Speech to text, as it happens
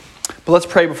But let's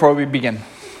pray before we begin.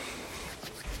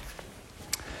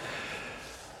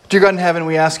 Dear God in heaven,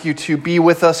 we ask you to be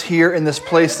with us here in this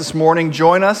place this morning.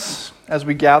 Join us as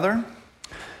we gather.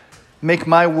 Make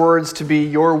my words to be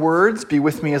your words. Be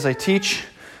with me as I teach.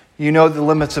 You know the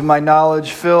limits of my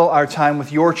knowledge. Fill our time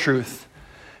with your truth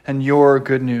and your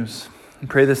good news. I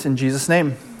pray this in Jesus'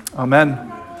 name.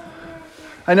 Amen.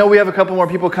 I know we have a couple more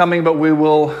people coming, but we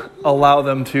will allow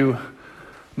them to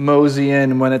mosey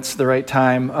in when it's the right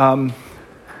time.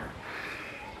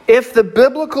 If the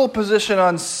biblical position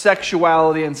on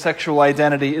sexuality and sexual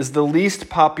identity is the least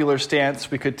popular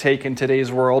stance we could take in today's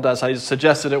world, as I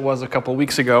suggested it was a couple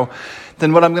weeks ago,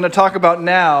 then what I'm going to talk about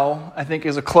now, I think,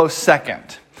 is a close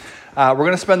second. We're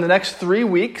going to spend the next 3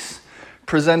 weeks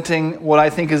presenting what I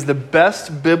think is the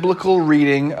best biblical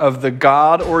reading of the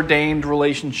God-ordained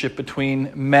relationship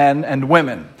between men and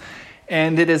women.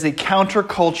 And it is a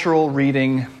countercultural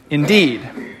reading indeed.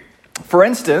 For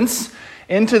instance,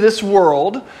 into this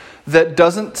world that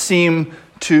doesn't seem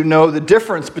to know the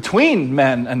difference between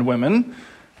men and women,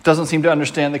 doesn't seem to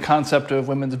understand the concept of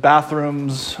women's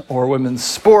bathrooms or women's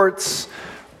sports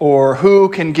or who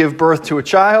can give birth to a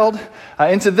child.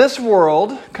 Into this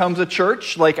world comes a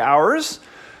church like ours,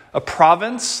 a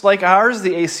province like ours,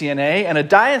 the ACNA, and a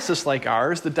diocese like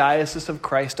ours, the Diocese of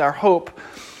Christ Our Hope.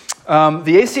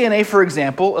 The ACNA, for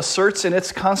example, asserts in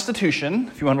its constitution,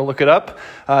 if you want to look it up,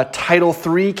 Title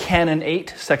 3, Canon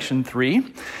 8, Section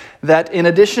 3, that in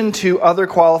addition to other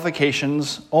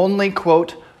qualifications, only,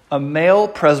 quote, a male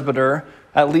presbyter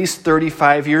at least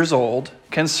 35 years old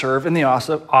can serve in the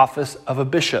office of a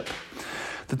bishop.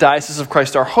 The Diocese of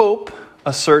Christ Our Hope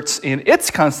asserts in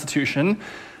its constitution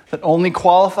that only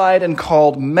qualified and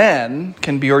called men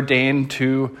can be ordained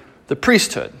to the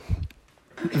priesthood.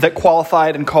 That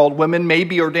qualified and called women may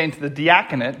be ordained to the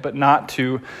diaconate, but not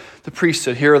to the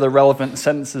priesthood. Here are the relevant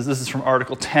sentences. This is from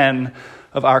Article 10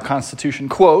 of our Constitution.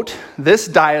 Quote, "This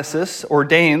diocese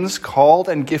ordains called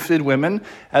and gifted women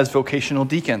as vocational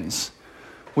deacons.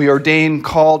 We ordain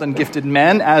called and gifted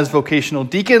men as vocational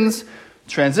deacons,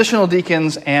 transitional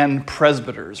deacons, and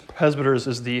presbyters." Presbyters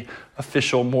is the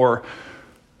official, more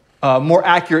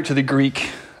accurate to the Greek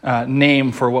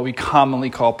name for what we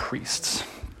commonly call priests.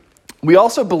 We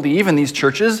also believe in these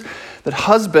churches that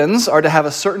husbands are to have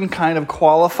a certain kind of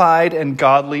qualified and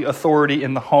godly authority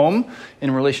in the home in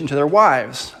relation to their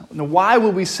wives. Now, why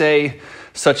would we say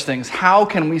such things? How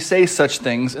can we say such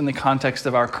things in the context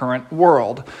of our current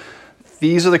world?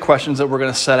 These are the questions that we're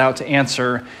going to set out to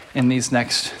answer in these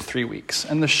next 3 weeks.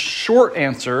 And the short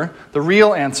answer, the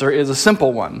real answer, is a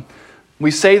simple one. We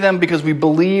say them because we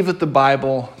believe that the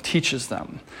Bible teaches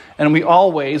them. And we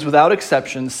always, without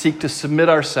exception, seek to submit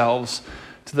ourselves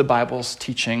to the Bible's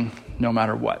teaching no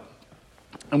matter what.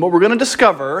 And what we're going to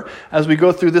discover as we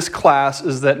go through this class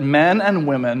is that men and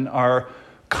women are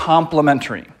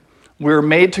complementary. We're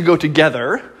made to go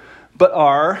together, but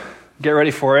are, get ready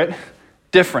for it,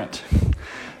 different.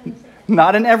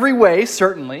 Not in every way,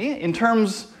 certainly. In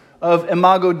terms of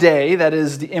imago Dei, that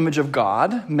is the image of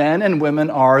God, men and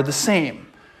women are the same,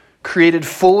 created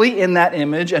fully in that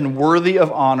image and worthy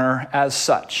of honor as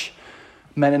such.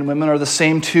 Men and women are the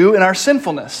same too in our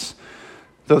sinfulness,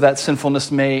 though that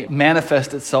sinfulness may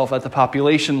manifest itself at the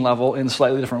population level in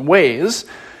slightly different ways.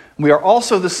 We are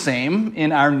also the same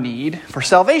in our need for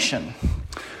salvation.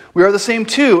 We are the same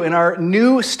too in our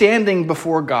new standing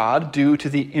before God due to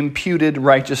the imputed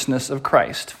righteousness of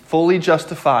Christ, fully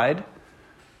justified,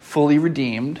 fully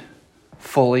redeemed,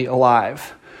 fully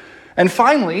alive. And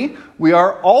finally, we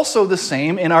are also the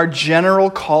same in our general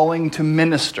calling to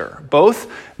minister. Both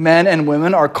men and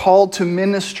women are called to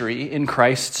ministry in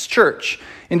Christ's church.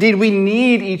 Indeed, we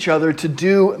need each other to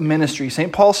do ministry.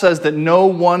 St. Paul says that no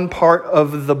one part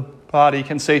of the body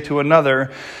can say to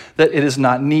another that it is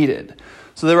not needed.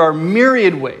 So there are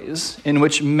myriad ways in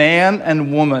which man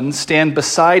and woman stand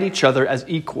beside each other as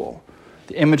equal.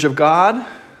 The image of God,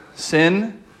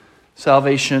 sin,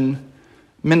 salvation,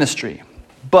 ministry.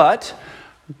 But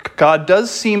God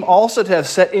does seem also to have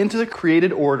set into the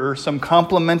created order some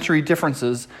complementary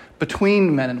differences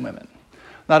between men and women,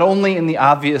 not only in the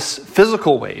obvious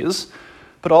physical ways,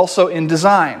 but also in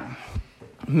design.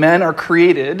 Men are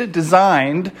created,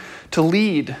 designed to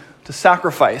lead, to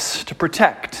sacrifice, to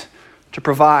protect, to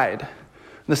provide.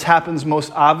 This happens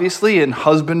most obviously in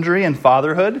husbandry and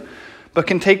fatherhood, but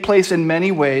can take place in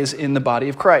many ways in the body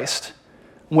of Christ.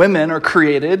 Women are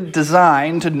created,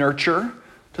 designed to nurture,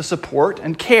 to support,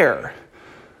 and care.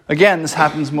 Again, this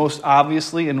happens most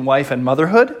obviously in wife and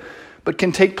motherhood, but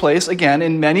can take place, again,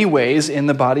 in many ways in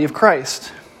the body of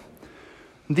Christ.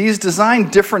 These design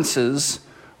differences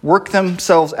work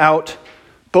themselves out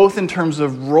both in terms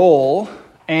of role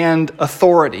and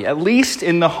authority, at least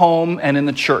in the home and in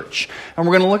the church. And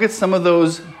we're going to look at some of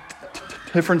those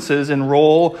differences in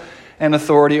role and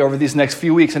authority over these next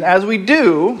few weeks. And as we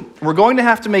do, we're going to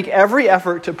have to make every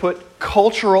effort to put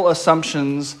cultural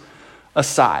assumptions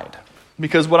aside.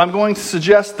 Because what I'm going to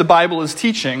suggest the Bible is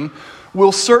teaching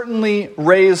will certainly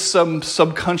raise some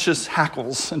subconscious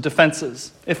hackles and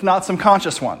defenses, if not some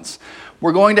conscious ones.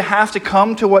 We're going to have to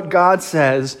come to what God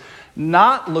says,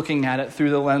 not looking at it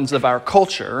through the lens of our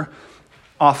culture,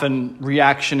 often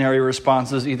reactionary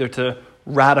responses either to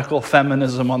radical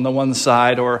feminism on the one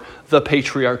side or the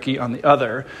patriarchy on the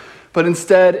other, but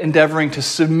instead endeavoring to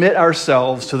submit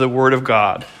ourselves to the Word of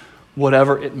God,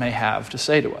 whatever it may have to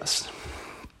say to us.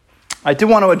 I do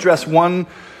want to address one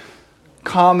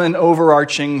common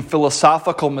overarching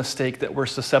philosophical mistake that we're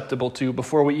susceptible to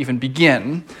before we even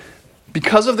begin.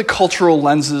 Because of the cultural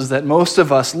lenses that most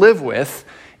of us live with,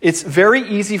 it's very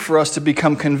easy for us to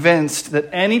become convinced that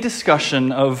any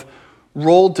discussion of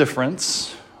role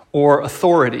difference or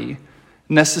authority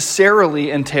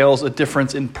necessarily entails a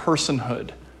difference in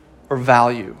personhood or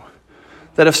value.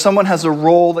 That if someone has a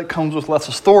role that comes with less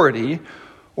authority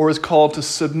or is called to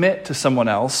submit to someone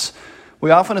else,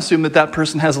 we often assume that that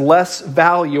person has less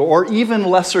value or even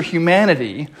lesser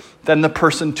humanity than the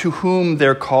person to whom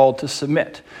they're called to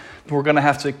submit. We're going to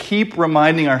have to keep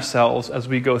reminding ourselves as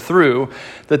we go through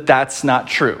that that's not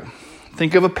true.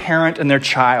 Think of a parent and their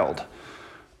child,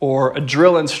 or a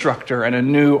drill instructor and a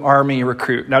new army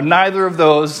recruit. Now, neither of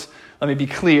those, let me be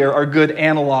clear, are good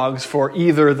analogs for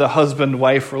either the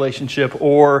husband-wife relationship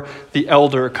or the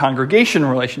elder-congregation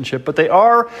relationship, but they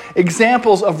are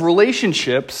examples of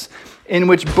relationships in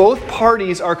which both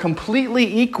parties are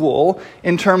completely equal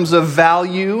in terms of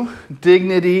value,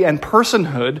 dignity, and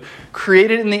personhood,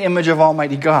 created in the image of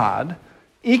Almighty God,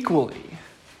 equally.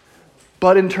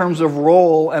 But in terms of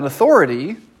role and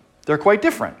authority, they're quite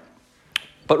different.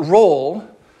 But role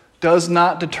does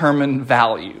not determine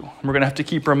value. We're going to have to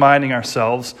keep reminding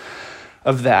ourselves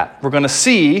of that. We're going to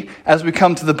see, as we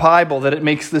come to the Bible, that it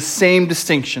makes the same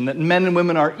distinction, that men and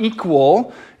women are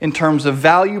equal in terms of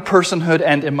value, personhood,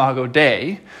 and imago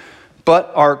Dei,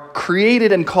 but are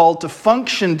created and called to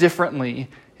function differently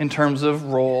in terms of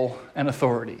role and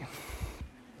authority.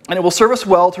 And it will serve us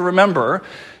well to remember,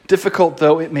 difficult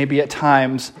though it may be at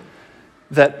times,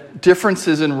 that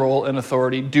differences in role and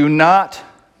authority do not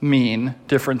mean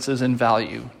differences in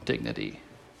value, dignity,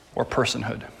 or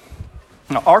personhood.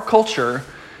 Now, our culture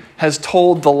has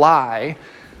told the lie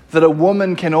that a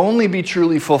woman can only be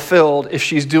truly fulfilled if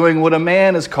she's doing what a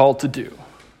man is called to do,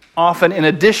 often in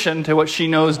addition to what she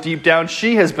knows deep down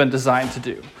she has been designed to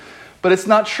do. But it's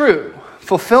not true.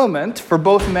 Fulfillment for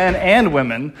both men and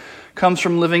women comes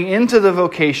from living into the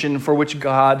vocation for which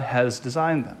God has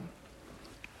designed them.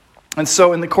 And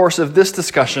so in the course of this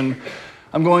discussion,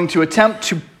 I'm going to attempt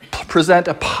to present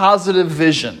a positive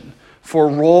vision for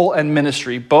role and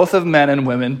ministry, both of men and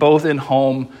women, both in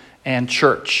home and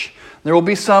church. There will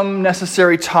be some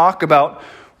necessary talk about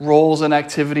roles and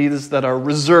activities that are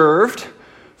reserved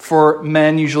for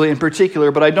men, usually in particular,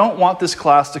 but I don't want this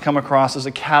class to come across as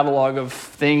a catalog of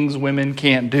things women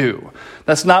can't do.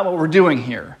 That's not what we're doing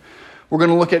here. We're going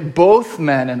to look at both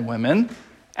men and women,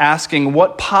 asking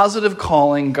what positive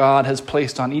calling God has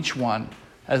placed on each one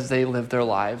as they live their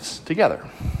lives together.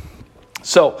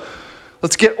 So,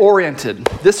 let's get oriented.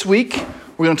 This week,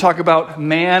 we're going to talk about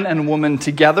man and woman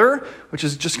together, which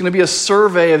is just going to be a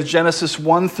survey of Genesis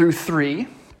 1 through 3,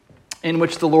 in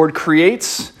which the Lord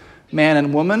creates man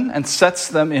and woman and sets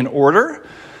them in order.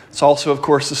 It's also, of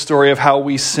course, the story of how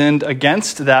we sinned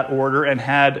against that order and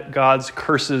had God's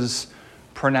curses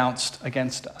pronounced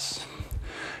against us.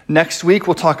 Next week,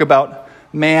 we'll talk about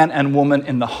man and woman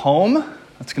in the home.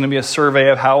 It's going to be a survey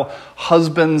of how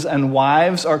husbands and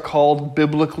wives are called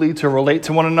biblically to relate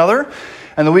to one another.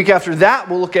 And the week after that,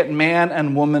 we'll look at man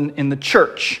and woman in the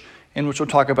church, in which we'll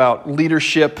talk about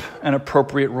leadership and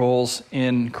appropriate roles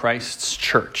in Christ's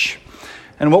church.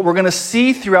 And what we're going to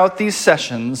see throughout these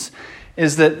sessions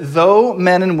is that though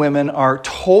men and women are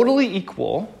totally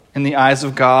equal in the eyes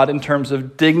of God in terms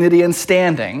of dignity and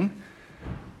standing,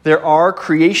 there are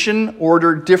creation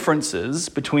order differences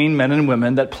between men and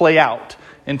women that play out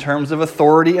in terms of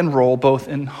authority and role, both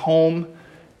in home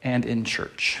and in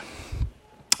church.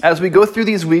 As we go through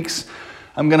these weeks,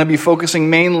 I'm going to be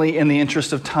focusing mainly, in the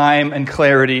interest of time and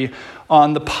clarity,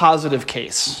 on the positive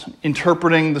case,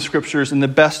 interpreting the scriptures in the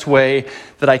best way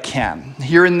that I can.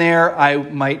 Here and there, I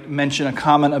might mention a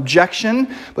common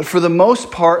objection, but for the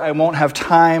most part, I won't have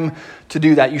time to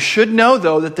do that. You should know,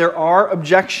 though, that there are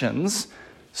objections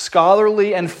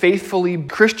scholarly and faithfully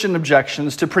Christian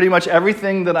objections to pretty much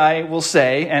everything that I will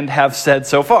say and have said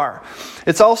so far.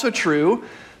 It's also true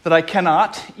that I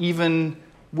cannot, even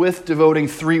with devoting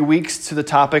 3 weeks to the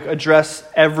topic, address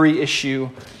every issue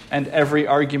and every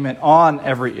argument on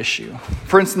every issue.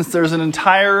 For instance, there's an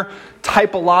entire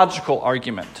typological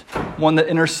argument, one that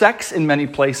intersects in many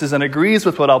places and agrees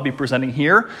with what I'll be presenting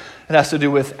here. It has to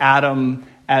do with Adam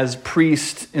as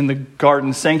priest in the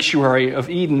garden sanctuary of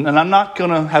Eden, and I'm not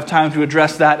going to have time to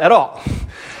address that at all.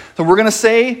 So we're going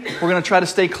to try to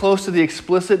stay close to the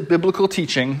explicit biblical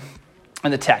teaching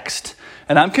and the text.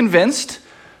 And I'm convinced,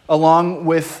 along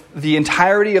with the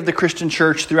entirety of the Christian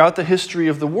church throughout the history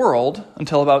of the world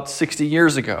until about 60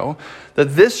 years ago,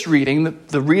 that this reading,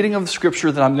 the reading of the Scripture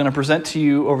that I'm going to present to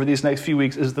you over these next few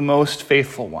weeks, is the most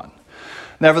faithful one.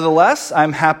 Nevertheless,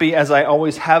 I'm happy, as I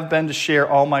always have been, to share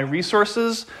all my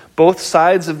resources, both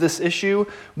sides of this issue,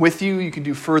 with you. You can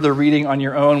do further reading on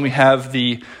your own. We have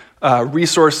the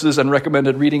resources and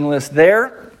recommended reading list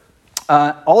there.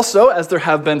 Also, as there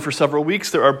have been for several weeks,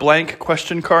 there are blank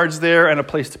question cards there and a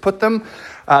place to put them.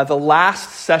 The last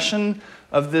session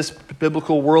of this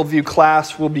biblical worldview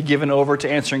class will be given over to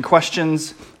answering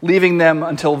questions. Leaving them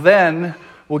until then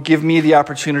will give me the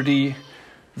opportunity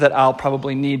that I'll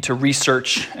probably need to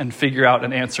research and figure out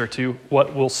an answer to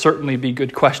what will certainly be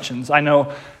good questions. I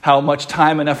know how much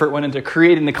time and effort went into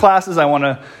creating the classes. I want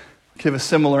to give a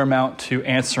similar amount to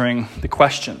answering the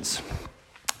questions.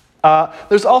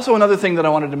 There's also another thing that I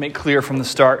wanted to make clear from the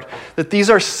start, that these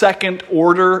are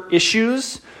second-order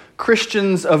issues.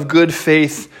 Christians of good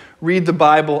faith read the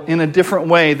Bible in a different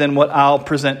way than what I'll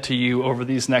present to you over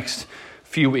these next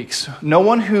few weeks. No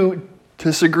one who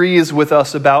disagrees with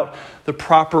us about the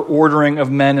proper ordering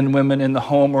of men and women in the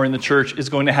home or in the church is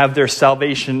going to have their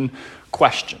salvation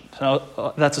questioned.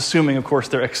 Now, that's assuming, of course,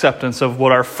 their acceptance of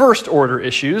what are first-order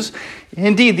issues.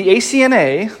 Indeed, the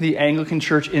ACNA, the Anglican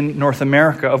Church in North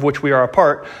America, of which we are a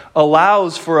part,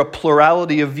 allows for a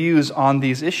plurality of views on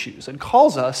these issues and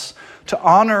calls us to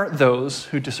honor those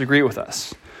who disagree with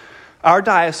us. Our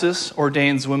diocese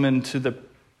ordains women to the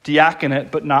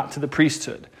diaconate, but not to the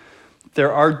priesthood.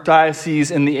 There are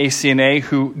dioceses in the ACNA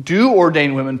who do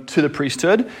ordain women to the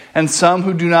priesthood, and some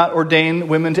who do not ordain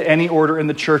women to any order in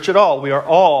the church at all. We are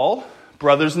all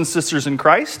brothers and sisters in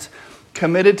Christ,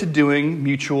 committed to doing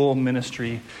mutual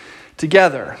ministry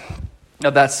together. Now,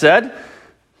 that said,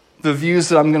 the views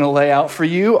that I'm going to lay out for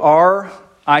you are,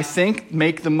 I think,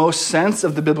 make the most sense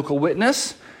of the biblical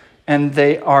witness, and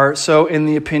they are so in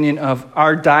the opinion of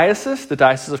our diocese, the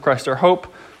Diocese of Christ Our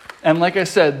Hope, and like I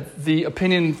said, the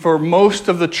opinion for most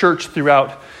of the church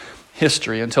throughout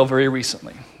history until very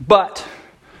recently. But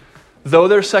though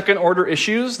they're second-order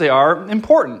issues, they are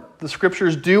important. The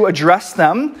Scriptures do address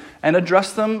them, and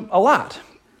address them a lot.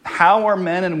 How are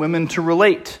men and women to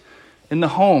relate in the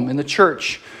home, in the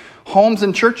church? Homes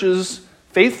and churches,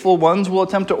 faithful ones, will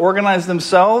attempt to organize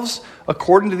themselves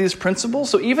according to these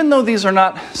principles. So even though these are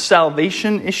not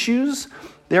salvation issues,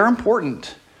 they're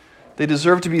important. They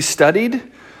deserve to be studied,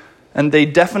 and they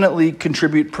definitely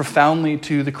contribute profoundly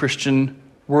to the Christian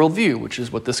worldview, which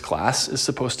is what this class is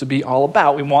supposed to be all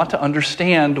about. We want to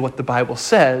understand what the Bible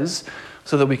says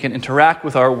so that we can interact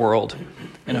with our world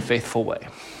in a faithful way.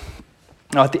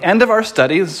 Now, at the end of our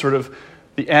study, this is sort of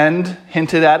the end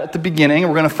hinted at the beginning,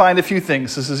 we're going to find a few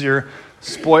things. This is your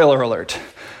spoiler alert.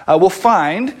 We'll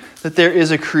find that there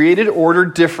is a created order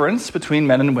difference between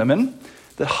men and women,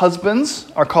 that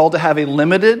husbands are called to have a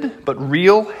limited but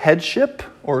real headship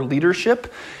or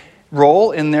leadership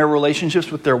role in their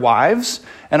relationships with their wives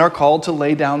and are called to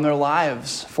lay down their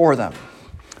lives for them.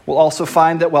 We'll also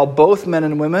find that while both men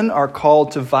and women are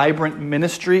called to vibrant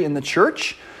ministry in the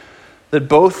church, that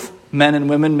both men and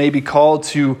women may be called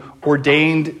to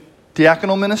ordained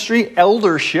diaconal ministry,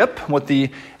 eldership, what the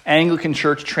Anglican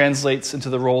Church translates into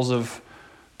the roles of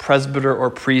presbyter or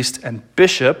priest and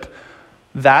bishop.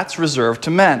 That's reserved to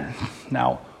men.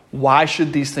 Now, why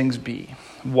should these things be?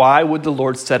 Why would the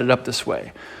Lord set it up this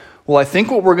way? Well, I think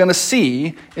what we're going to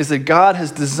see is that God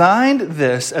has designed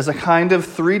this as a kind of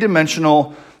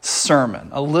three-dimensional sermon,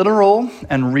 a literal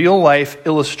and real-life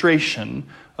illustration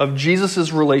of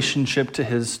Jesus' relationship to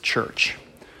his church.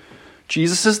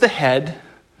 Jesus is the head,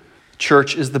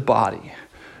 church is the body.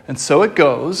 And so it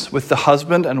goes with the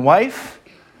husband and wife,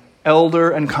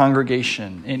 elder and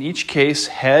congregation. In each case,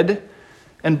 head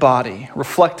and body,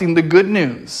 reflecting the good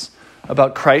news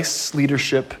about Christ's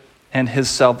leadership and his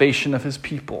salvation of his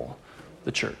people,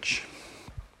 the church.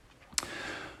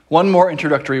 One more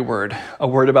introductory word, a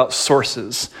word about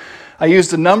sources. I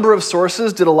used a number of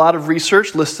sources, did a lot of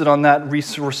research listed on that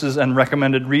resources and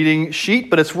recommended reading sheet,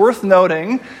 but it's worth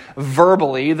noting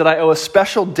verbally that I owe a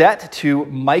special debt to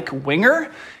Mike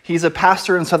Winger. He's a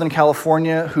pastor in Southern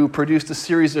California who produced a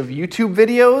series of YouTube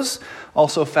videos,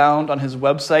 also found on his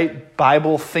website,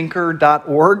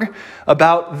 BibleThinker.org,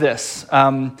 about this.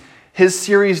 His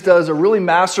series does a really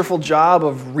masterful job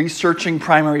of researching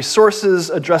primary sources,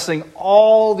 addressing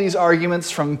all these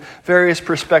arguments from various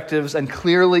perspectives, and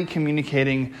clearly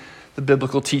communicating the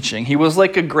biblical teaching. He was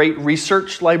like a great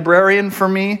research librarian for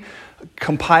me,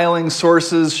 compiling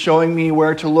sources, showing me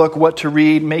where to look, what to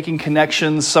read, making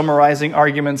connections, summarizing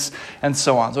arguments, and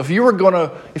so on. So if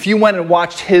you went and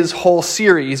watched his whole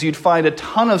series, you'd find a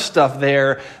ton of stuff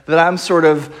there that I'm sort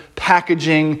of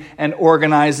packaging and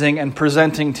organizing and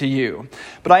presenting to you.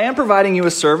 But I am providing you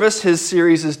a service. His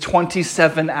series is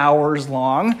 27 hours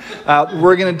long.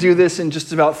 We're going to do this in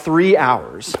just about 3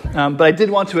 hours. But I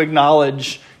did want to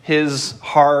acknowledge his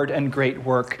hard and great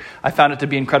work. I found it to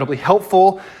be incredibly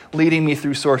helpful, leading me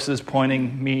through sources,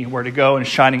 pointing me where to go, and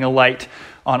shining a light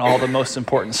on all the most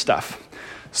important stuff.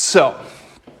 So,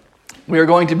 we are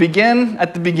going to begin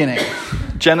at the beginning,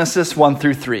 Genesis 1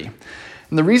 through 3.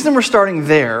 And the reason we're starting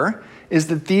there is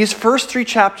that these first 3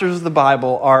 chapters of the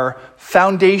Bible are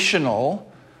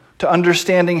foundational to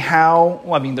understanding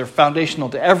they're foundational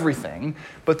to everything,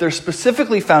 but they're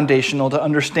specifically foundational to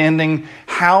understanding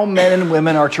how men and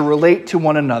women are to relate to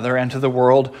one another and to the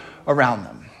world around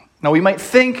them. Now, we might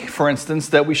think, for instance,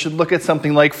 that we should look at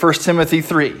something like 1 Timothy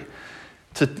 3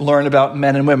 to learn about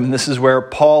men and women. This is where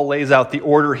Paul lays out the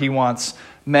order he wants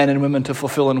men and women to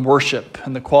fulfill in worship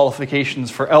and the qualifications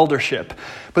for eldership.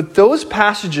 But those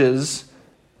passages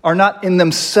are not in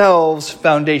themselves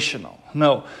foundational.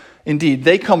 No, indeed,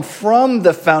 they come from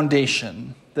the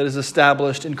foundation that is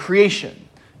established in creation,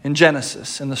 in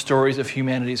Genesis, in the stories of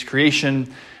humanity's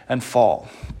creation and fall.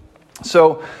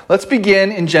 So let's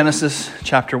begin in Genesis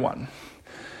chapter 1.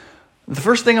 The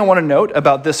first thing I want to note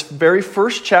about this very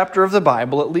first chapter of the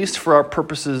Bible, at least for our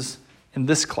purposes in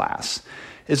this class,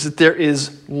 is that there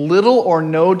is little or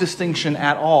no distinction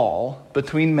at all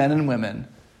between men and women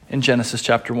in Genesis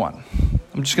chapter 1.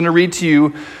 I'm just going to read to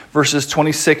you verses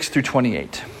 26 through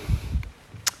 28.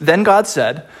 Then God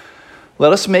said,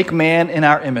 "Let us make man in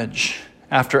our image,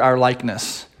 after our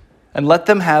likeness, and let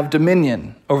them have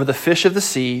dominion over the fish of the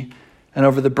sea, and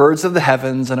over the birds of the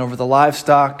heavens, and over the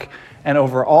livestock, and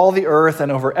over all the earth, and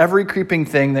over every creeping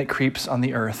thing that creeps on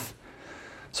the earth."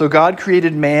 So God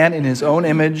created man in his own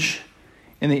image.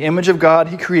 In the image of God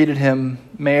he created him,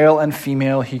 male and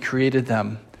female he created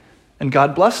them. And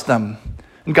God blessed them.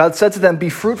 And God said to them, "Be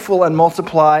fruitful and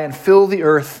multiply, and fill the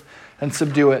earth and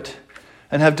subdue it,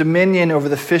 and have dominion over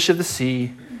the fish of the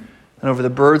sea, and over the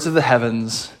birds of the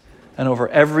heavens, and over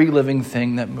every living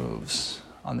thing that moves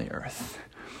on the earth."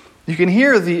 You can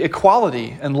hear the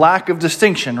equality and lack of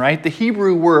distinction, right? The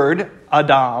Hebrew word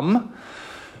Adam,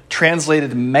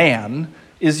 translated man,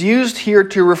 is used here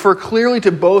to refer clearly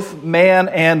to both man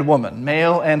and woman,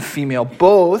 male and female.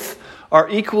 Both are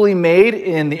equally made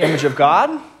in the image of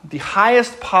God, the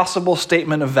highest possible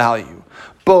statement of value.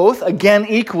 Both, again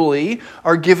equally,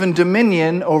 are given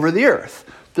dominion over the earth.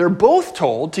 They're both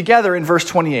told together in verse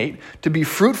 28 to be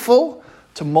fruitful,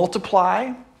 to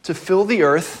multiply, to fill the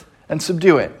earth, and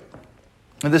subdue it.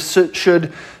 And this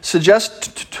should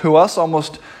suggest to us,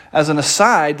 almost as an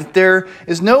aside, that there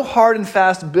is no hard and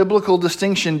fast biblical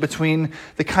distinction between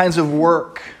the kinds of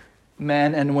work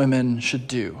men and women should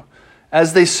do.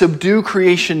 As they subdue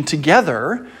creation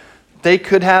together, they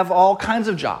could have all kinds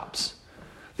of jobs.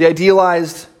 The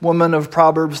idealized woman of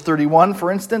Proverbs 31,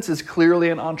 for instance, is clearly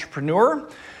an entrepreneur.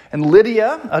 And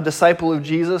Lydia, a disciple of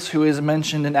Jesus who is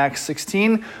mentioned in Acts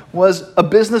 16, was a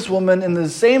businesswoman in the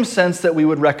same sense that we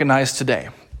would recognize today.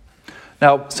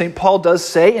 Now, St. Paul does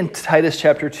say in Titus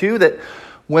chapter 2 that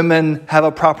women have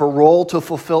a proper role to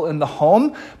fulfill in the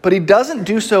home, but he doesn't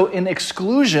do so in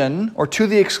exclusion or to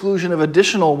the exclusion of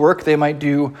additional work they might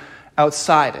do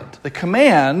outside it. The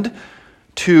command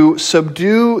to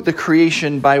subdue the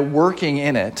creation by working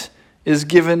in it is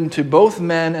given to both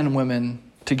men and women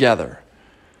together.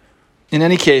 In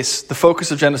any case, the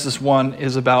focus of Genesis 1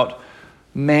 is about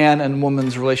man and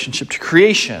woman's relationship to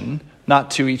creation,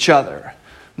 not to each other.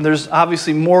 And there's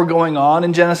obviously more going on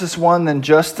in Genesis 1 than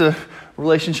just the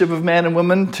relationship of man and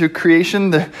woman to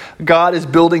creation. God is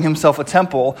building himself a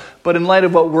temple, but in light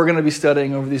of what we're going to be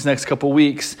studying over these next couple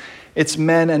weeks, it's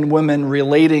men and women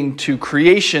relating to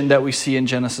creation that we see in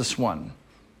Genesis 1.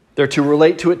 They're to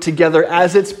relate to it together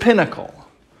as its pinnacle,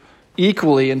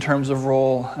 equally in terms of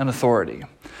role and authority.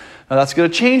 Now that's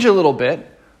going to change a little bit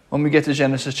when we get to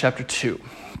Genesis chapter 2.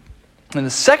 In the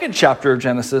second chapter of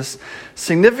Genesis,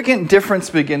 significant difference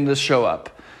begins to show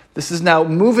up. This is now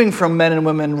moving from men and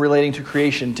women relating to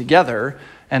creation together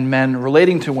and men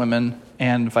relating to women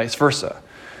and vice versa.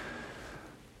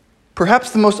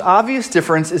 Perhaps the most obvious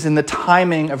difference is in the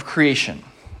timing of creation.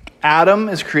 Adam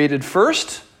is created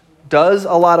first, does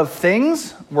a lot of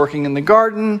things, working in the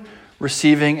garden,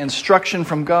 receiving instruction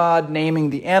from God, naming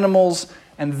the animals,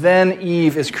 and then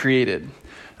Eve is created.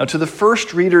 Now, to the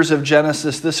first readers of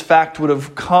Genesis, this fact would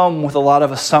have come with a lot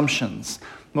of assumptions,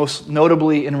 most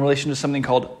notably in relation to something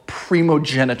called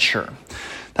primogeniture.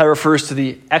 That refers to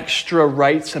the extra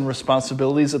rights and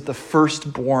responsibilities that the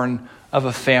firstborn of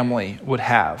a family would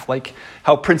have, like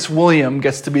how Prince William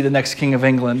gets to be the next King of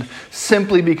England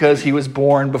simply because he was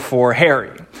born before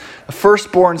Harry. A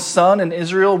firstborn son in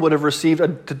Israel would have received a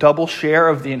double share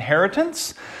of the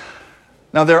inheritance.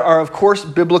 Now, there are, of course,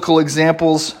 biblical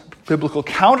counterexamples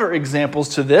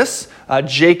to this.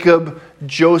 Jacob,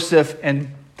 Joseph, and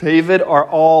David are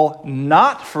all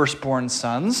not firstborn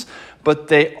sons, but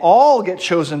they all get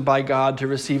chosen by God to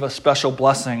receive a special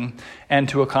blessing and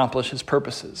to accomplish his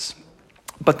purposes.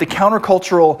 But the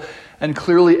countercultural and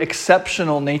clearly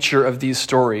exceptional nature of these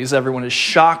stories, everyone is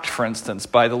shocked, for instance,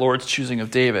 by the Lord's choosing of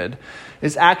David,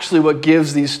 is actually what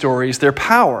gives these stories their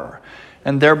power,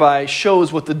 and thereby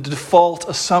shows what the default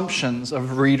assumptions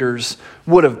of readers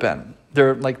would have been.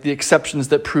 They're like the exceptions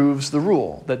that proves the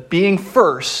rule, that being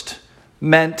first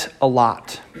meant a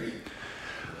lot.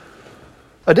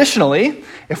 Additionally,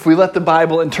 if we let the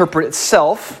Bible interpret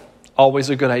itself, always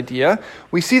a good idea,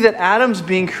 we see that Adam's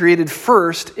being created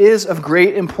first is of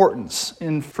great importance.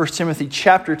 In 1 Timothy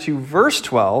chapter 2, verse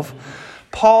 12,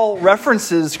 Paul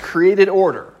references created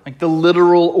order, like the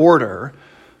literal order,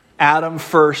 Adam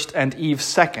first and Eve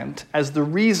second, as the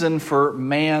reason for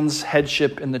man's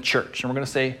headship in the church. And we're going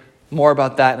to say more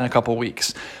about that in a couple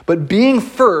weeks. But being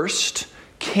first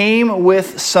came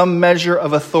with some measure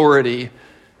of authority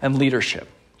and leadership.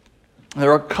 There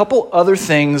are a couple other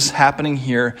things happening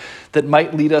here that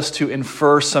might lead us to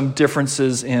infer some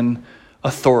differences in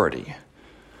authority.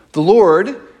 The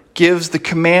Lord gives the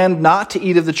command not to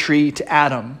eat of the tree to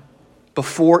Adam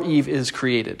before Eve is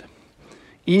created.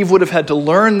 Eve would have had to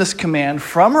learn this command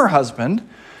from her husband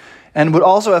and would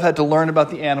also have had to learn about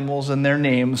the animals and their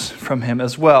names from him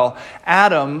as well.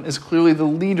 Adam is clearly the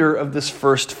leader of this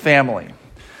first family.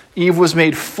 Eve was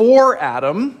made for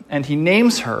Adam, and he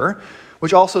names her,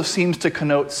 which also seems to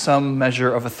connote some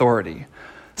measure of authority.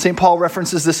 St. Paul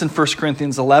references this in 1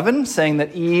 Corinthians 11, saying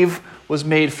that Eve was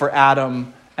made for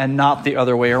Adam and not the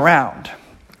other way around,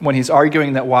 when he's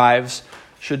arguing that wives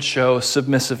should show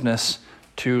submissiveness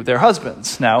to their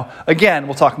husbands. Now, again,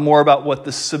 we'll talk more about what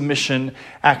this submission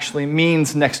actually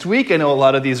means next week. I know a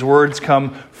lot of these words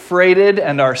come freighted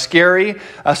and are scary.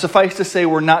 Suffice to say,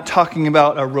 we're not talking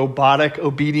about a robotic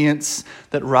obedience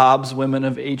that robs women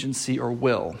of agency or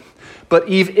will. But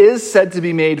Eve is said to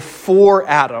be made for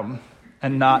Adam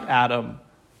and not Adam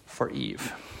for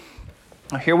Eve.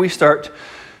 Now, here we start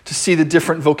to see the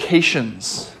different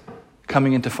vocations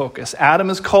coming into focus. Adam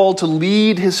is called to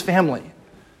lead his family.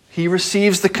 He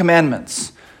receives the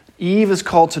commandments. Eve is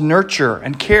called to nurture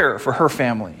and care for her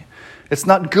family. It's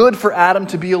not good for Adam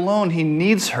to be alone. He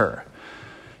needs her.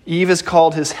 Eve is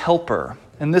called his helper.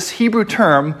 And this Hebrew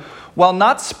term, while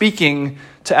not speaking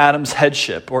to Adam's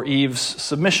headship or Eve's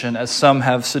submission, as some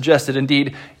have suggested,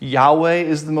 indeed, Yahweh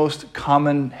is the most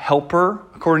common helper,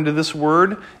 according to this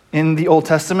word, in the Old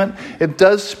Testament. It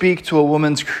does speak to a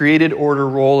woman's created order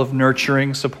role of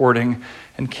nurturing, supporting,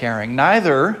 and caring.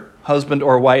 Neither husband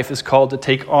or wife is called to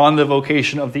take on the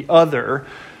vocation of the other,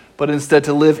 but instead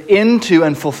to live into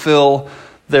and fulfill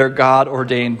their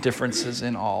God-ordained differences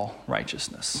in all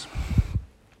righteousness.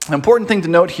 An important thing to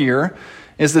note here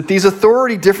is that these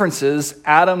authority differences,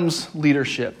 Adam's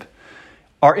leadership,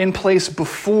 are in place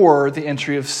before the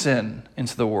entry of sin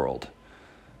into the world.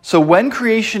 So when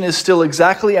creation is still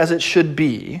exactly as it should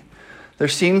be, there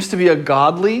seems to be a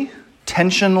godly,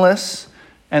 tensionless,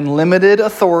 and limited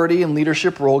authority and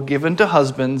leadership role given to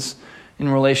husbands in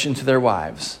relation to their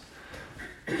wives.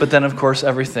 But then, of course,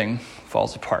 everything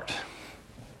falls apart.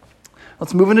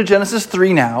 Let's move into Genesis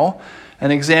 3 now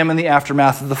and examine the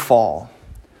aftermath of the fall.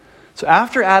 So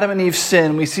after Adam and Eve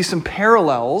sin, we see some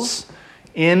parallels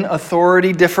in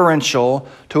authority differential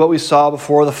to what we saw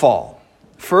before the fall.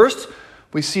 First,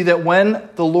 we see that when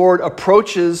the Lord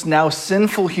approaches now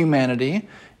sinful humanity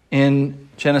in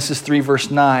Genesis 3, verse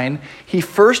 9, he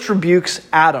first rebukes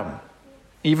Adam,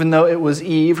 even though it was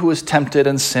Eve who was tempted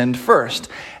and sinned first.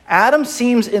 Adam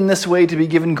seems in this way to be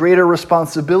given greater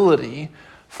responsibility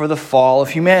for the fall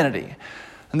of humanity.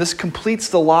 And this completes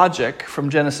the logic from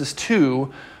Genesis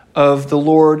 2 of the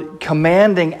Lord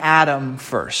commanding Adam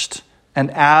first. And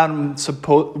Adam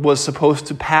was supposed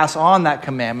to pass on that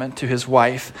commandment to his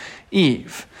wife,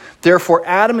 Eve. Therefore,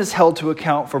 Adam is held to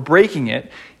account for breaking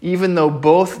it, even though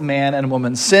both man and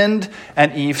woman sinned,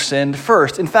 and Eve sinned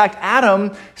first. In fact,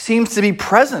 Adam seems to be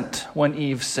present when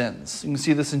Eve sins. You can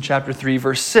see this in chapter 3,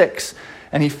 verse 6,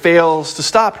 and he fails to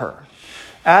stop her.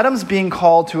 Adam's being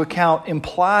called to account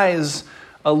implies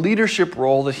a leadership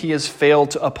role that he has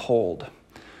failed to uphold.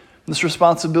 This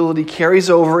responsibility carries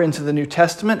over into the New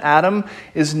Testament. Adam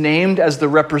is named as the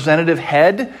representative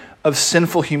head of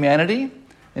sinful humanity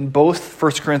in both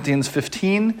 1 Corinthians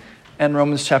 15 and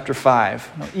Romans chapter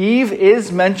 5. Now, Eve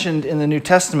is mentioned in the New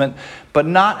Testament, but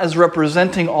not as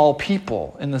representing all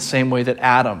people in the same way that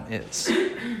Adam is.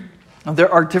 Now,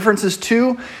 there are differences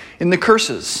too in the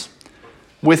curses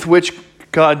with which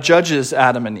God judges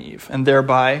Adam and Eve, and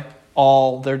thereby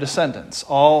all their descendants,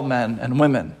 all men and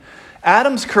women.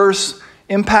 Adam's curse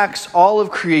impacts all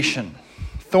of creation.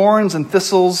 Thorns and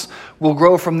thistles will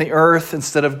grow from the earth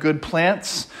instead of good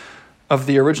plants of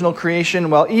the original creation,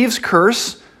 while Eve's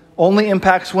curse only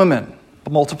impacts women,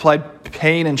 multiplied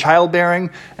pain in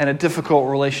childbearing and a difficult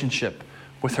relationship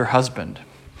with her husband.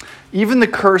 Even the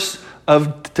curse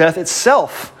of death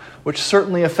itself, which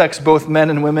certainly affects both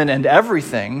men and women and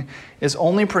everything, is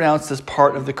only pronounced as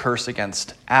part of the curse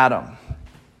against Adam.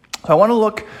 So I want to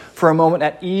look for a moment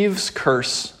at Eve's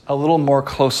curse a little more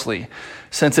closely,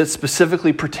 since it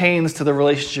specifically pertains to the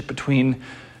relationship between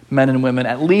men and women,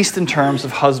 at least in terms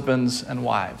of husbands and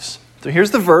wives. So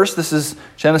here's the verse. This is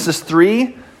Genesis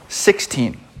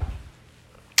 3:16.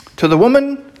 To the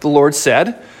woman, the Lord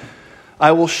said,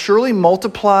 I will surely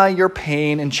multiply your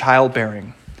pain in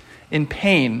childbearing. In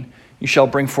pain you shall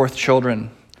bring forth children.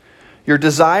 Your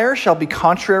desire shall be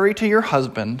contrary to your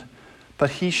husband, but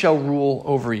he shall rule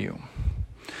over you.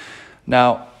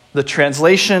 Now, the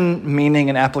translation, meaning,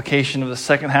 and application of the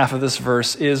second half of this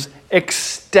verse is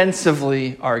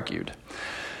extensively argued.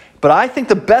 But I think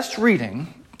the best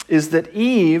reading is that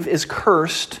Eve is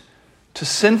cursed to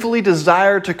sinfully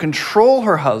desire to control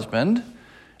her husband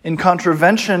in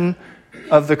contravention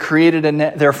of the created and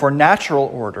therefore natural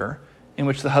order in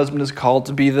which the husband is called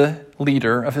to be the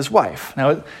leader of his wife.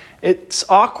 Now, it's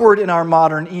awkward in our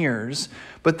modern ears,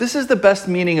 but this is the best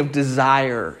meaning of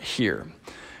desire here.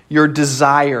 Your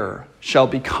desire shall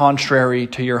be contrary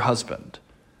to your husband,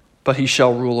 but he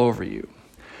shall rule over you.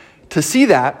 To see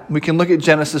that, we can look at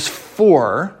Genesis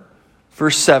 4,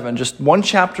 verse 7, just one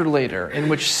chapter later, in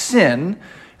which sin,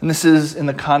 and this is in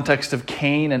the context of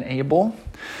Cain and Abel,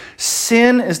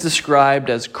 sin is described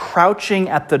as crouching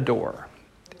at the door.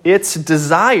 Its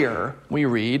desire, we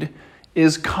read,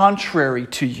 is contrary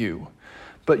to you,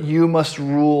 but you must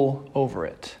rule over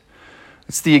it.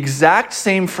 It's the exact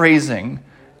same phrasing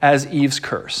as Eve's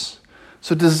curse.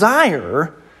 So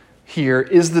desire here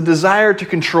is the desire to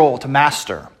control, to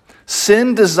master.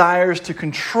 Sin desires to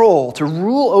control, to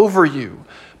rule over you,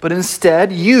 but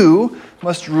instead you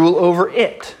must rule over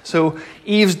it. So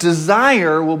Eve's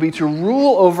desire will be to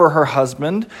rule over her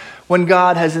husband when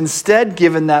God has instead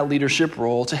given that leadership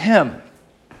role to him.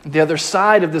 The other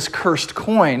side of this cursed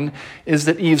coin is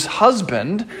that Eve's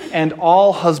husband, and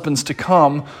all husbands to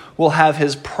come, will have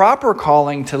his proper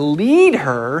calling to lead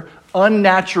her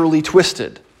unnaturally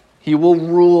twisted. He will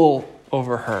rule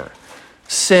over her.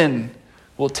 Sin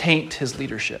will taint his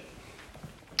leadership.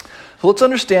 So let's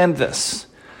understand this.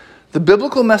 The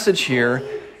biblical message here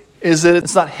is that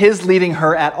it's not his leading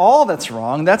her at all that's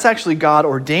wrong. That's actually God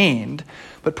ordained.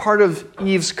 But part of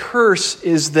Eve's curse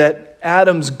is that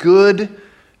Adam's good,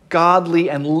 godly,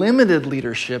 and limited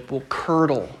leadership will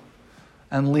curdle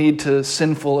and lead to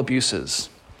sinful abuses.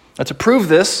 Now, to prove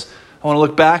this, I want to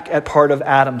look back at part of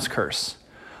Adam's curse.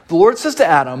 The Lord says to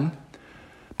Adam,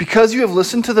 because you have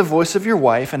listened to the voice of your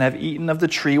wife and have eaten of the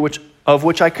tree of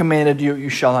which I commanded you, you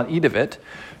shall not eat of it.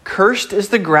 Cursed is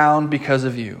the ground because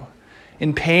of you.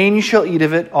 In pain you shall eat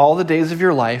of it all the days of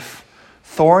your life.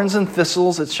 Thorns and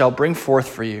thistles it shall bring forth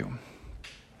for you.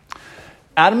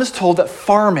 Adam is told that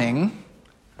farming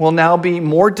will now be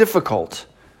more difficult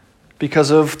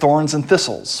because of thorns and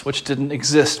thistles, which didn't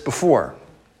exist before.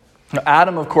 Now,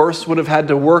 Adam, of course, would have had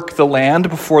to work the land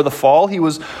before the fall. He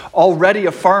was already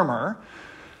a farmer,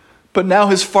 but now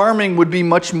his farming would be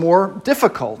much more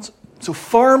difficult. So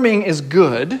farming is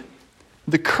good.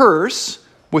 The curse,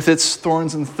 with its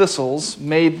thorns and thistles,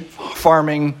 made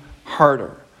farming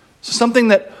harder. So something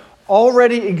that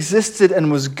already existed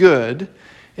and was good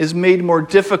is made more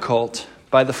difficult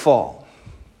by the fall.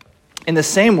 In the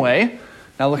same way,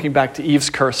 now looking back to Eve's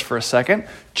curse for a second,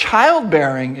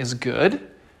 childbearing is good.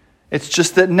 It's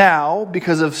just that now,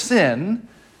 because of sin,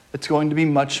 it's going to be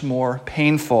much more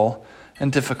painful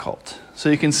and difficult. So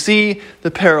you can see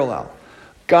the parallel.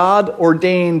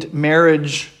 God-ordained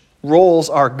marriage roles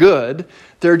are good.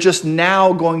 They're just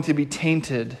now going to be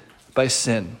tainted by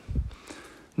sin.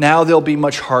 Now they'll be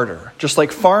much harder. Just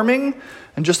like farming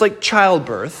and just like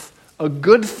childbirth, a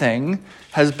good thing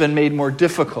has been made more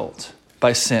difficult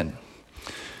by sin.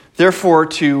 Therefore,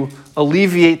 to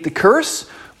alleviate the curse,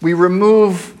 we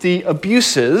remove the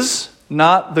abuses,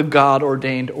 not the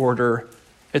God-ordained order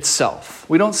itself.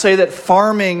 We don't say that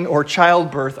farming or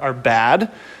childbirth are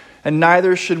bad, and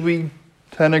neither should we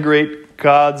denigrate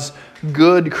God's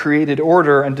good created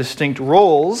order and distinct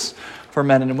roles for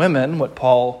men and women, what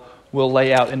Paul will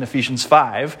lay out in Ephesians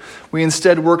 5. We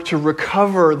instead work to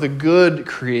recover the good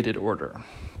created order.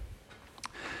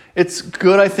 It's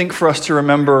good, I think, for us to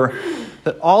remember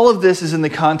that all of this is in the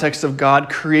context of God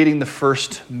creating the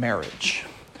first marriage.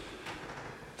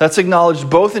 That's acknowledged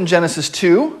both in Genesis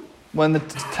 2, when the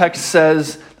text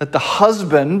says that the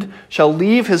husband shall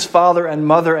leave his father and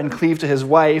mother and cleave to his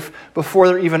wife, before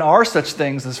there even are such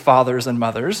things as fathers and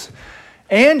mothers,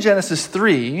 and Genesis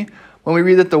 3, when we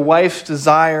read that the wife's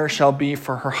desire shall be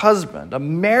for her husband. A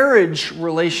marriage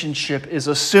relationship is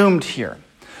assumed here.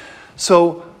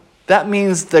 So that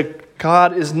means that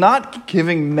God is not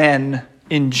giving men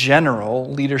in general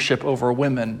leadership over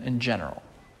women in general,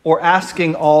 or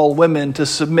asking all women to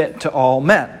submit to all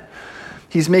men.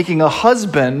 He's making a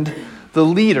husband the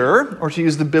leader, or to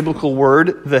use the biblical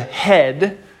word, the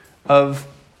head of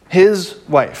his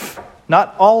wife.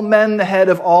 Not all men the head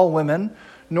of all women,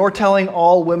 nor telling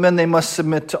all women they must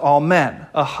submit to all men.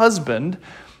 A husband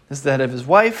is the head of his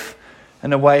wife,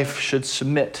 and a wife should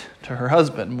submit to her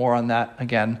husband. More on that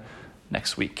again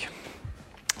next week.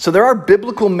 So there are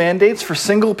biblical mandates for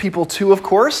single people too, of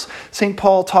course. St.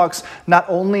 Paul talks not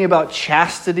only about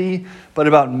chastity, but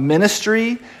about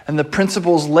ministry, and the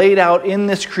principles laid out in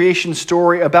this creation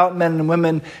story about men and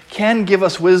women can give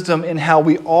us wisdom in how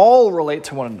we all relate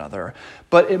to one another.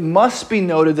 But it must be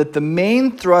noted that the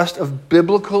main thrust of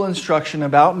biblical instruction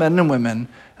about men and women,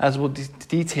 as we'll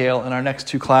detail in our next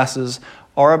two classes,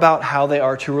 are about how they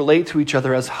are to relate to each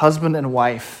other as husband and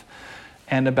wife,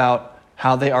 and about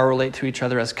how they are relate to each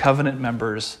other as covenant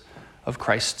members of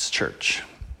Christ's church.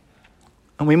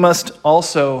 And we must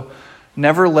also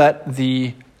never let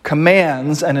the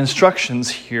commands and instructions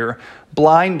here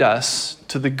blind us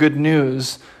to the good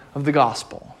news of the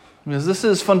gospel. Because this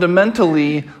is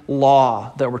fundamentally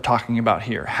law that we're talking about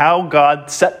here. How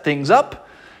God set things up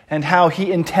and how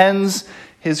he intends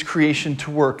his creation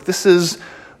to work. This is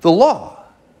the law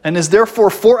and is therefore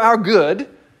for our good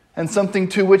and something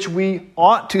to which we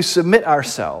ought to submit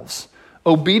ourselves.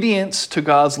 Obedience to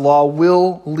God's law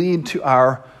will lead to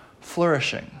our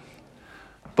flourishing.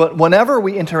 But whenever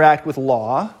we interact with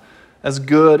law, as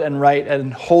good and right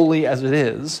and holy as it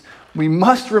is, we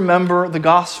must remember the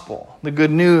gospel, the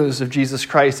good news of Jesus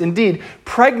Christ. Indeed,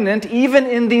 pregnant even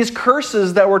in these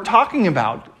curses that we're talking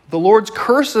about, the Lord's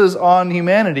curses on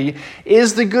humanity,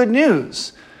 is the good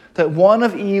news that one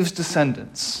of Eve's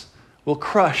descendants will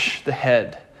crush the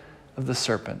head of the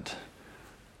serpent,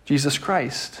 Jesus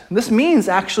Christ. And this means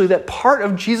actually that part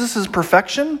of Jesus'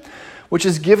 perfection, which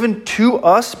is given to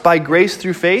us by grace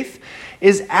through faith,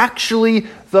 is actually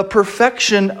the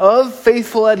perfection of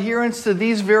faithful adherence to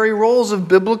these very roles of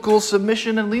biblical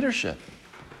submission and leadership.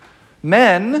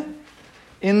 Men,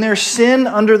 in their sin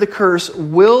under the curse,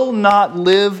 will not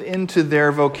live into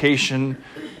their vocation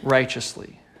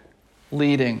righteously,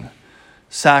 leading,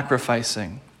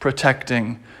 sacrificing,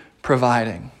 protecting,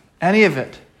 providing. Any of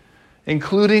it,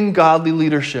 including godly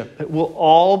leadership, it will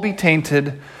all be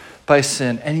tainted by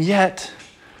sin. And yet,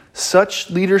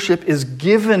 such leadership is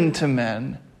given to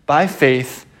men by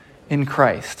faith in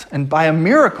Christ. And by a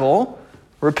miracle,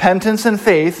 repentance and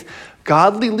faith,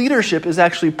 godly leadership is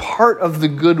actually part of the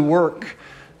good work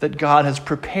that God has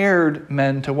prepared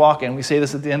men to walk in. We say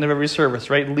this at the end of every service,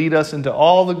 right? Lead us into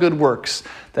all the good works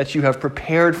that you have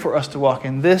prepared for us to walk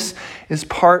in. This is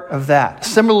part of that.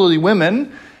 Similarly,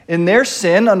 women, in their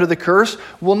sin under the curse,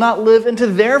 will not live into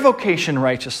their vocation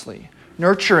righteously,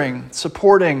 nurturing,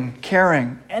 supporting,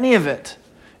 caring, any of it,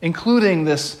 including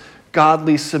this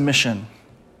godly submission.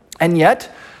 And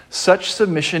yet, such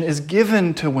submission is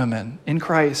given to women in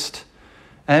Christ.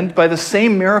 And by the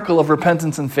same miracle of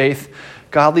repentance and faith,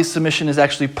 godly submission is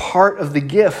actually part of the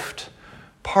gift,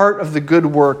 part of the good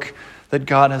work that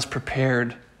God has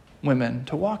prepared women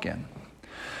to walk in.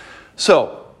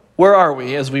 So, where are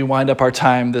we as we wind up our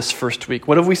time this first week?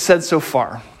 What have we said so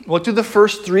far? What do the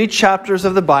first 3 chapters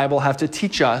of the Bible have to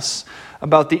teach us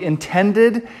about the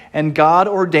intended and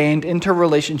God-ordained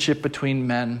interrelationship between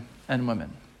men and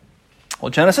women?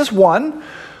 Well, Genesis 1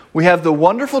 We have the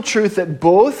wonderful truth that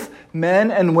both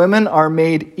men and women are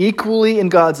made equally in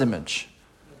God's image.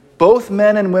 Both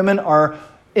men and women are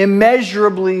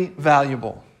immeasurably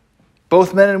valuable.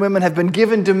 Both men and women have been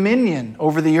given dominion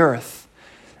over the earth.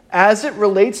 As it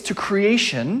relates to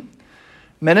creation,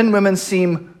 men and women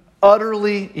seem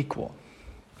utterly equal.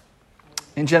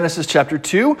 In Genesis chapter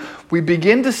 2, we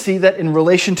begin to see that in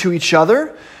relation to each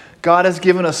other, God has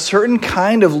given a certain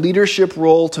kind of leadership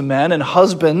role to men, and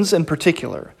husbands in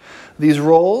particular. These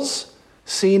roles,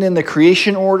 seen in the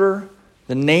creation order,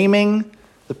 the naming,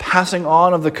 the passing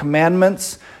on of the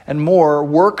commandments, and more,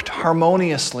 worked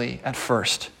harmoniously at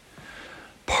first.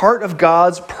 Part of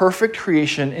God's perfect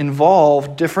creation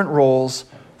involved different roles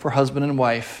for husband and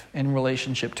wife in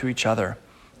relationship to each other.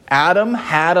 Adam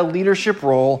had a leadership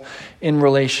role in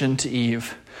relation to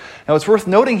Eve. Now, it's worth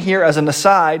noting here as an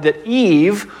aside that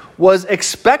Eve was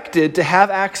expected to have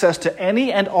access to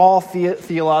any and all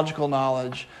theological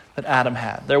knowledge that Adam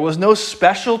had. There was no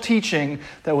special teaching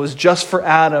that was just for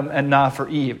Adam and not for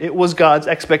Eve. It was God's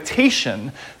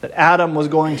expectation that Adam was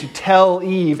going to tell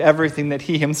Eve everything that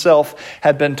he himself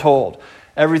had been told.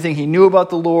 Everything he knew about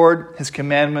the Lord, his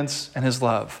commandments, and his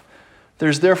love.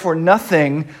 There's therefore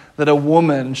nothing that a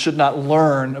woman should not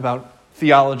learn about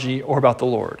theology or about the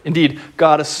Lord. Indeed,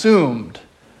 God assumed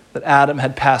that Adam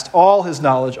had passed all his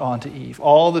knowledge on to Eve,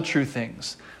 all the true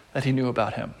things that he knew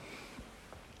about him.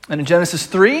 And in Genesis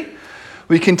 3,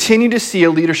 we continue to see a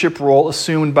leadership role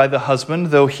assumed by the husband,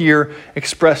 though here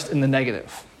expressed in the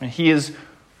negative. And he is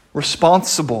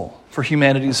responsible for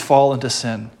humanity's fall into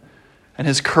sin, and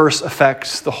his curse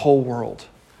affects the whole world.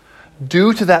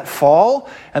 Due to that fall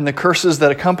and the curses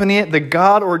that accompany it, the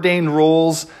God-ordained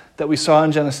roles that we saw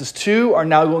in Genesis 2 are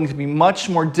now going to be much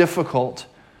more difficult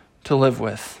to live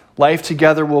with. Life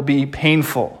together will be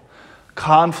painful.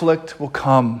 Conflict will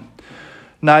come.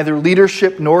 Neither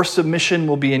leadership nor submission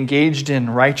will be engaged in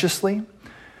righteously,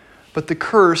 but the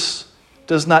curse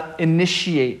does not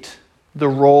initiate the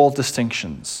role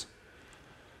distinctions.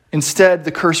 Instead,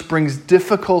 the curse brings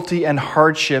difficulty and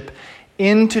hardship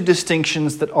into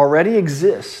distinctions that already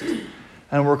exist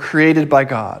and were created by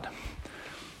God.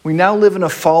 We now live in a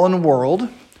fallen world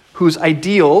whose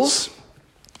ideals,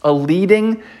 a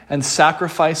leading and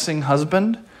sacrificing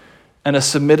husband and a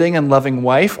submitting and loving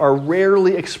wife, are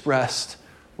rarely expressed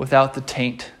without the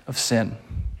taint of sin.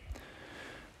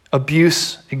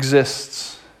 Abuse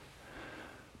exists.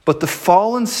 But the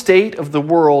fallen state of the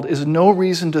world is no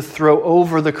reason to throw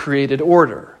over the created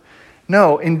order.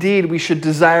 No, indeed, we should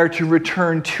desire to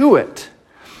return to it.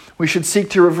 We should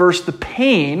seek to reverse the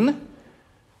pain,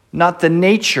 not the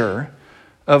nature,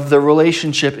 of the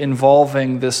relationship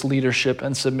involving this leadership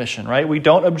and submission, right? We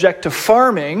don't object to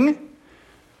farming.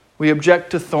 We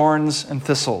object to thorns and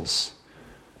thistles.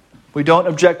 We don't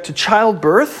object to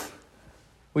childbirth.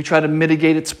 We try to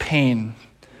mitigate its pain.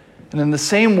 And in the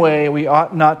same way, we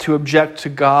ought not to object to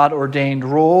God-ordained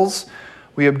roles.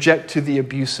 We object to the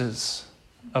abuses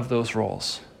of those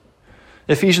roles.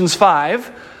 Ephesians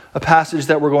 5, a passage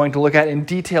that we're going to look at in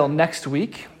detail next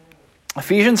week.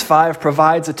 Ephesians 5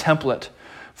 provides a template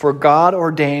for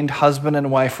God-ordained husband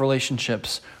and wife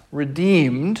relationships,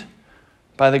 redeemed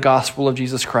by the gospel of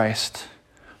Jesus Christ.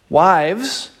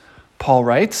 Wives, Paul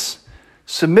writes,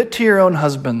 submit to your own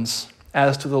husbands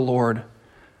as to the Lord.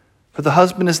 For the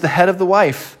husband is the head of the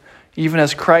wife, even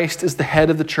as Christ is the head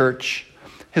of the church,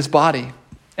 his body,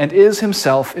 and is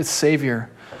himself its Savior.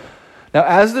 Now,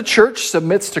 as the church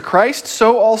submits to Christ,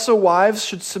 so also wives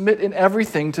should submit in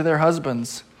everything to their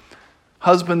husbands.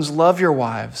 Husbands, love your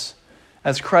wives,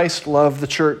 as Christ loved the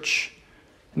church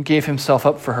and gave himself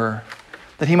up for her,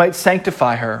 that he might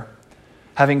sanctify her,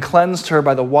 having cleansed her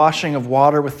by the washing of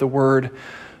water with the word,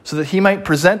 so that he might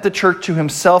present the church to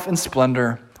himself in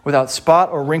splendor, without spot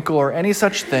or wrinkle or any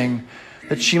such thing,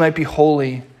 that she might be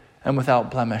holy and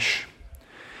without blemish.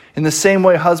 In the same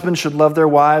way, husbands should love their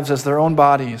wives as their own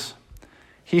bodies.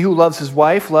 He who loves his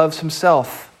wife loves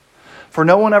himself. For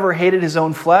no one ever hated his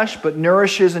own flesh, but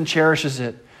nourishes and cherishes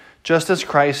it, just as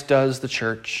Christ does the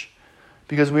church,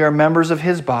 because we are members of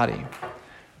his body.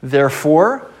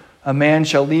 Therefore, a man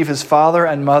shall leave his father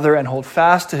and mother and hold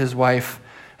fast to his wife,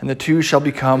 and the two shall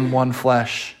become one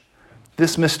flesh.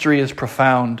 This mystery is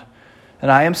profound,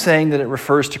 and I am saying that it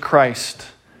refers to Christ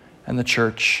and the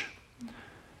church.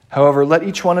 However, let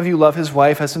each one of you love his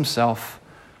wife as himself,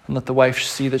 and let the wife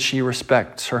see that she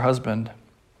respects her husband.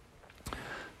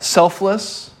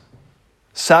 Selfless,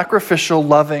 sacrificial,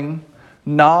 loving,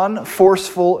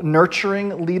 non-forceful,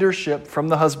 nurturing leadership from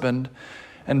the husband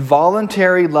and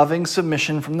voluntary, loving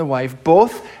submission from the wife,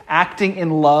 both acting in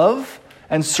love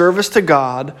and service to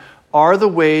God, are the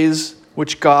ways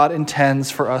which God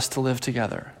intends for us to live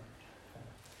together.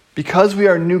 Because we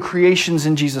are new creations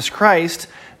in Jesus Christ,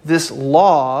 this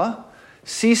law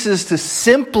ceases to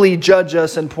simply judge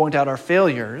us and point out our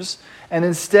failures, and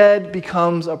instead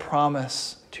becomes a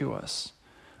promise to us,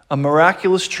 a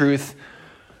miraculous truth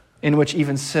in which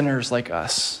even sinners like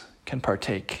us can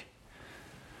partake.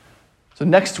 So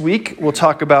next week, we'll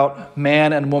talk about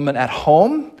man and woman at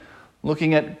home,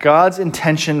 looking at God's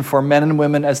intention for men and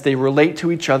women as they relate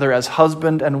to each other as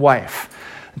husband and wife.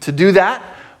 And to do that,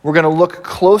 we're going to look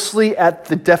closely at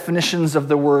the definitions of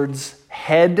the words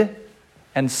head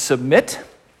and submit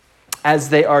as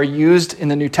they are used in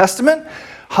the New Testament.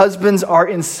 Husbands are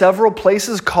in several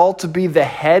places called to be the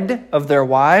head of their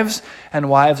wives, and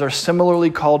wives are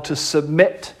similarly called to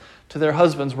submit to their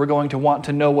husbands. We're going to want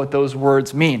to know what those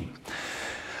words mean.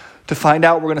 To find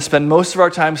out, we're going to spend most of our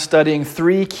time studying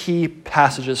three key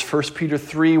passages: 1 Peter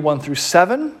 3, 1 through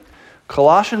 7,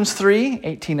 Colossians 3,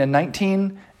 18 and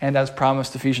 19, and as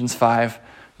promised, Ephesians 5,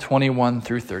 21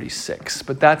 through 36.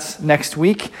 But that's next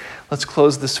week. Let's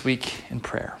close this week in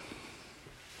prayer.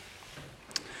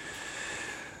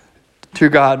 Dear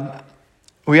God,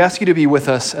 we ask you to be with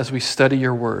us as we study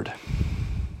your word.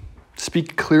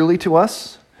 Speak clearly to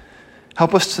us.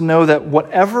 Help us to know that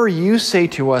whatever you say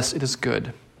to us, it is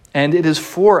good, and it is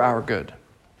for our good.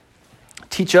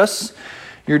 Teach us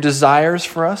your desires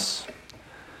for us.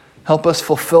 Help us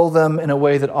fulfill them in a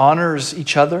way that honors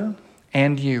each other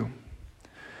and you.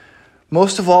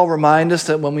 Most of all, remind us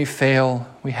that when we fail,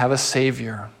 we have a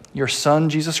Savior, your Son,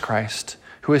 Jesus Christ,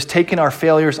 who has taken our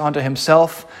failures onto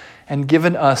himself and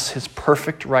given us his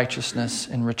perfect righteousness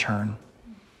in return.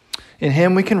 In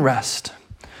him we can rest.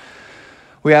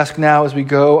 We ask now as we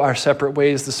go our separate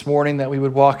ways this morning that we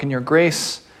would walk in your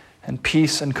grace and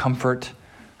peace and comfort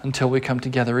until we come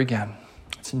together again.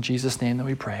 It's in Jesus' name that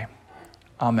we pray.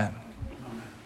 Amen.